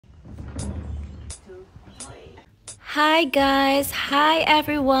Hi guys! Hi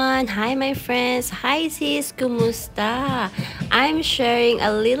everyone! Hi my friends! Hi sis! Kumusta? I'm sharing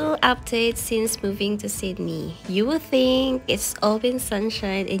a little update since moving to Sydney. You would think it's all been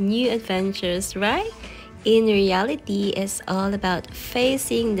sunshine and new adventures, right? In reality, it's all about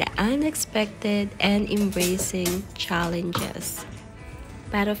facing the unexpected and embracing challenges.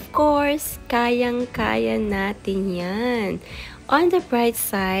 But of course, kayang-kaya natin yan. On the bright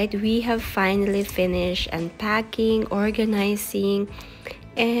side, we have finally finished unpacking, organizing,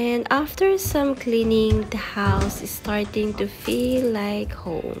 and after some cleaning, the house is starting to feel like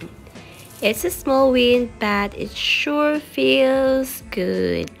home. It's a small win, but it sure feels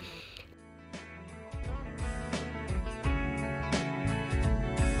good.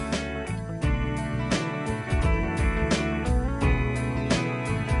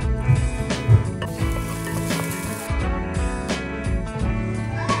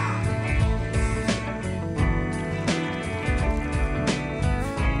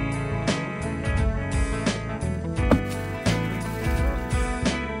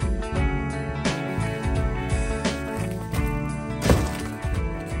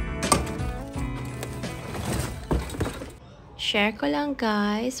 Share ko lang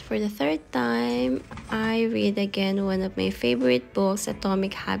guys, for the third time, I read again one of my favorite books,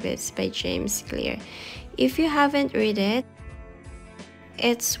 Atomic Habits by James Clear. If you haven't read it,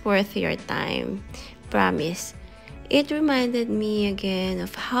 it's worth your time. Promise. It reminded me again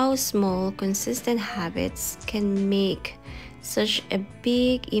of how small, consistent habits can make such a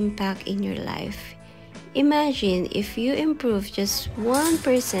big impact in your life. Imagine if you improve just 1%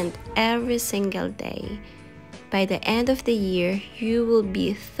 every single day. By the end of the year, you will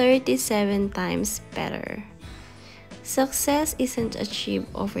be 37 times better. Success isn't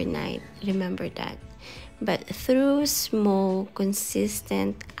achieved overnight, remember that, but through small,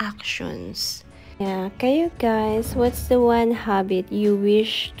 consistent actions. Yeah, kayo guys, what's the one habit you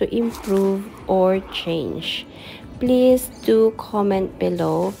wish to improve or change? Please do comment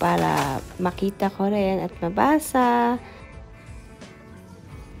below para makita ko rin at mabasa.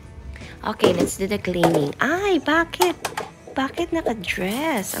 Okay, let's do the cleaning. Ay, bakit? Bakit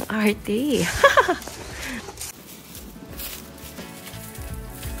naka-dress? Ang arte.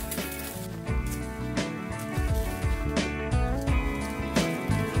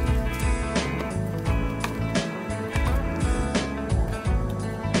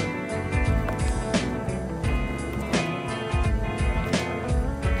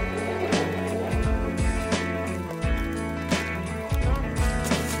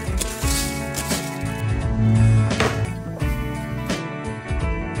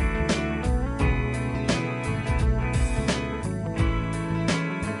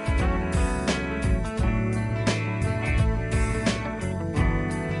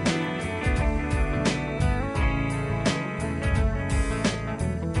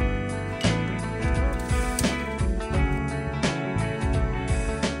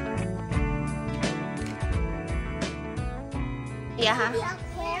 Yeah.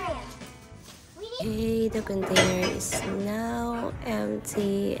 Okay, the container is now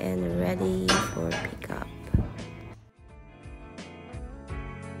empty and ready for pickup.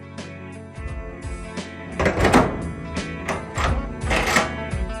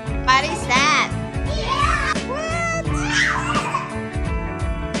 What is that?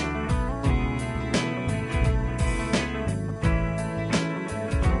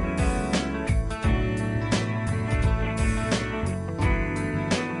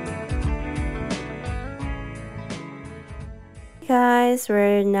 Guys,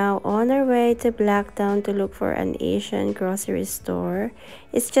 we're now on our way to Blacktown to look for an Asian grocery store.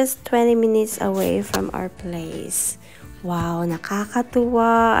 It's just 20 minutes away from our place. Wow,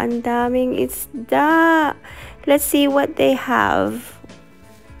 nakakatuwa! Ang daming isda! Let's see what they have.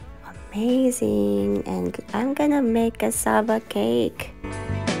 Amazing! And I'm gonna make cassava cake.